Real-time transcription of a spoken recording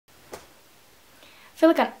feel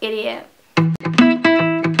like an idiot.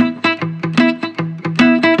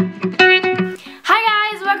 Hi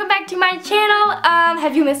guys, welcome back to my channel.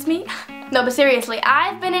 Have you missed me? No, but seriously,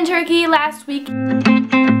 I've been in Turkey last week.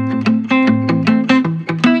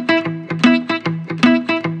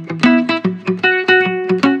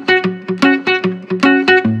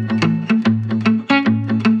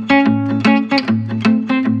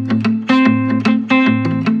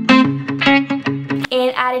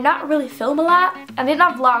 I did not really film a lot. I did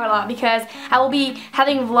not vlog a lot because I will be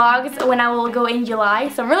having vlogs when I will go in July,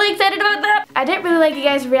 so I'm really excited about that. I didn't really like you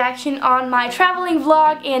guys' reaction on my traveling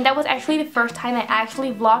vlog, and that was actually the first time I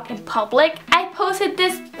actually vlogged in public. I posted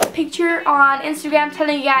this picture on Instagram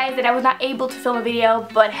telling you guys that I was not able to film a video,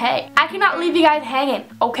 but hey, I cannot leave you guys hanging,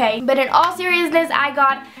 okay? But in all seriousness, I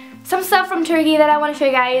got some stuff from Turkey that I want to show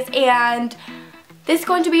you guys, and this is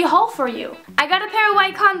going to be a haul for you. I got a pair of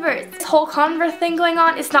white Converse. This whole Converse thing going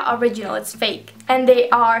on, it's not original, it's fake. And they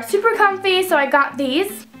are super comfy, so I got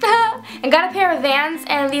these. And got a pair of Vans,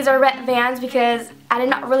 and these are red Vans because I did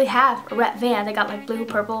not really have red Vans. I got like blue,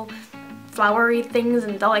 purple, flowery things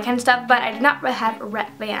and all that kind of stuff, but I did not have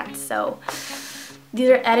red Vans, so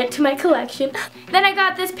these are added to my collection. Then I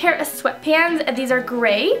got this pair of sweatpants, and these are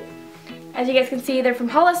gray. As you guys can see, they're from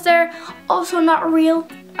Hollister. Also not real.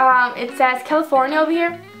 It says California over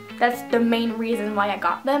here. That's the main reason why I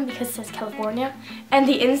got them, because it says California. And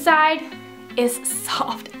the inside is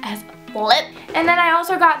soft as lip. And then I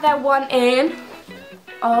also got that one in,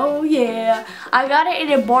 oh yeah, I got it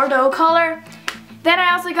in a Bordeaux color. Then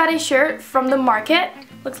I also got a shirt from the market.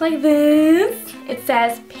 Looks like this. It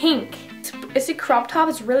says pink. It's a crop top.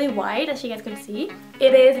 It's really wide, as you guys can see.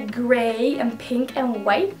 It is gray and pink and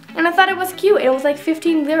white. And I thought it was cute. It was like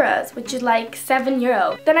 15 liras, which is like 7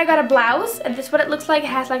 euro. Then I got a blouse, and this is what it looks like. It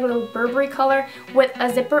has like a little Burberry color with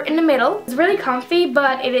a zipper in the middle. It's really comfy,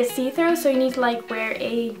 but it is see-through, so you need to like wear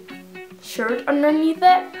a shirt underneath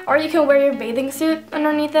it. Or you can wear your bathing suit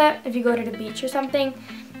underneath it if you go to the beach or something,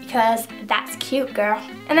 because that's cute, girl.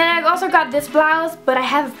 And then I also got this blouse, but I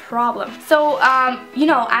have a problem. So, you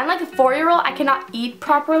know, I'm like a 4-year-old. I cannot eat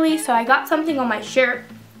properly, so I got something on my shirt.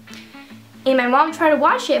 And my mom tried to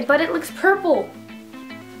wash it, but it looks purple.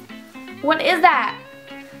 What is that?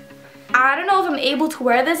 I don't know if I'm able to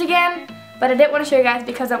wear this again, but I did want to show you guys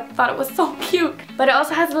because I thought it was so cute. But it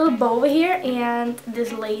also has a little bow over here and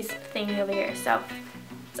this lace thingy over here. So,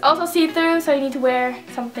 it's also see-through, so you need to wear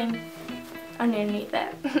something underneath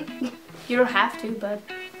that. You don't have to, but.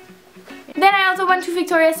 Then I also went to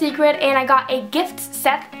Victoria's Secret and I got a gift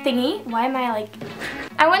set thingy. Why am I like...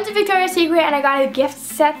 I went to Victoria's Secret and I got a gift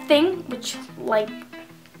set thing, which like,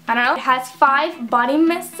 I don't know. It has 5 body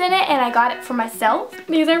mists in it and I got it for myself.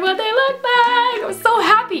 These are what they look like. I'm so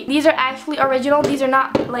happy. These are actually original. These are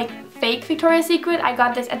not like fake Victoria's Secret. I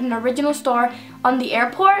got this at an original store on the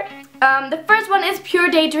airport. The first one is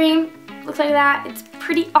Pure Daydream. Looks like that. It's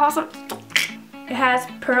pretty awesome. It has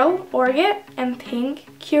pearl orchid and pink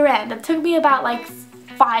curette. That took me about like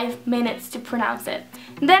 5 minutes to pronounce it.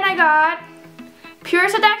 Then I got Pure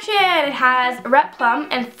Seduction. It has red plum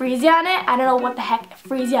and freesia on it. I don't know what the heck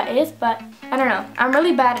freesia is, but I don't know. I'm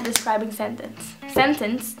really bad at describing sentence.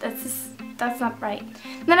 That's not right.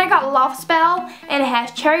 Then I got Love Spell, and it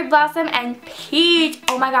has cherry blossom and peach.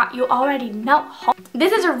 Oh my god, you already know.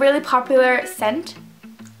 This is a really popular scent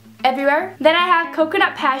everywhere. Then I have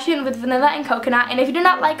Coconut Passion with vanilla and coconut, and if you do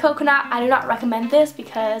not like coconut, I do not recommend this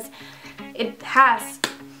because it has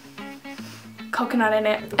coconut in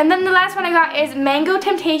it. And then the last one I got is Mango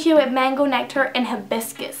Temptation with mango nectar and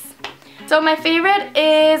hibiscus. So my favorite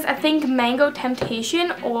is, I think, Mango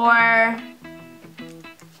Temptation or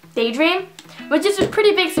Daydream, which is a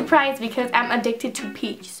pretty big surprise because I'm addicted to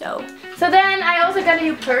peach. So then I also got a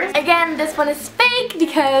new purse. Again, this one is fake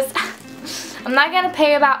because I'm not gonna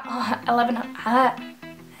pay about $1,100.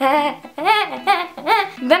 Then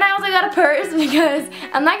I also got a purse because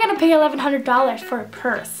I'm not gonna pay $1,100 for a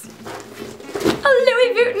purse. A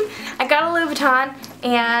Louis Vuitton. I got a Louis Vuitton,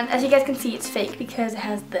 and as you guys can see, it's fake because it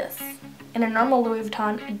has this. In a normal Louis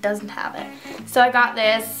Vuitton, it doesn't have it. So I got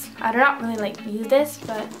this. I do not really like use this,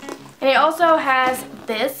 but. And it also has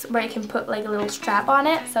this where you can put like a little strap on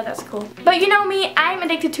it, so that's cool. But you know me, I'm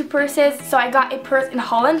addicted to purses, so I got a purse in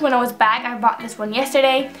Holland when I was back. I bought this one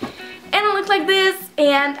yesterday, and it looks like this,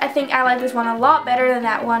 and I think I like this one a lot better than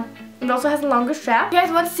that one. It also has a longer strap. If you guys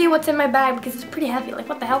want to see what's in my bag, because it's pretty heavy, like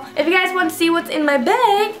what the hell? If you guys want to see what's in my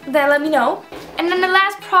bag, then let me know. And then the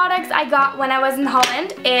last products I got when I was in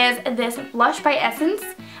Holland is this blush by Essence.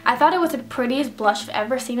 I thought it was the prettiest blush I've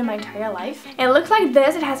ever seen in my entire life. It looks like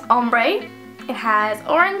this. It has ombre, it has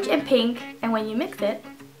orange and pink, and when you mix it,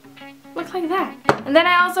 looks like that. And then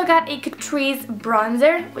I also got a Catrice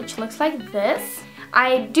bronzer, which looks like this.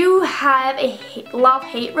 I do have a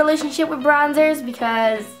love-hate relationship with bronzers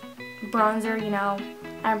because bronzer, you know,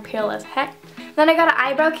 I'm pale as heck. Then I got an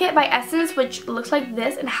eyebrow kit by Essence, which looks like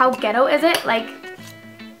this. And how ghetto is it? Like,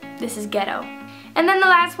 this is ghetto. And then the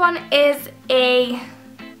last one is a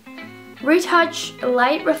Retouch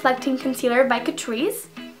Light Reflecting Concealer by Catrice.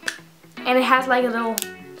 And it has like a little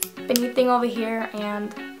spinny thing over here,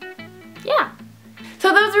 and yeah.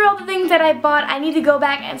 So those are all the things that I bought. I need to go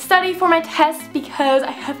back and study for my tests because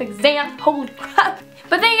I have exams. Holy crap.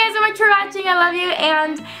 But thank you guys so much for watching. I love you,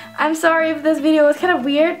 and I'm sorry if this video was kind of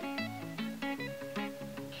weird.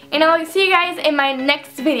 And I'll see you guys in my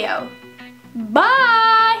next video.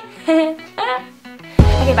 Bye!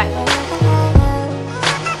 Okay, bye.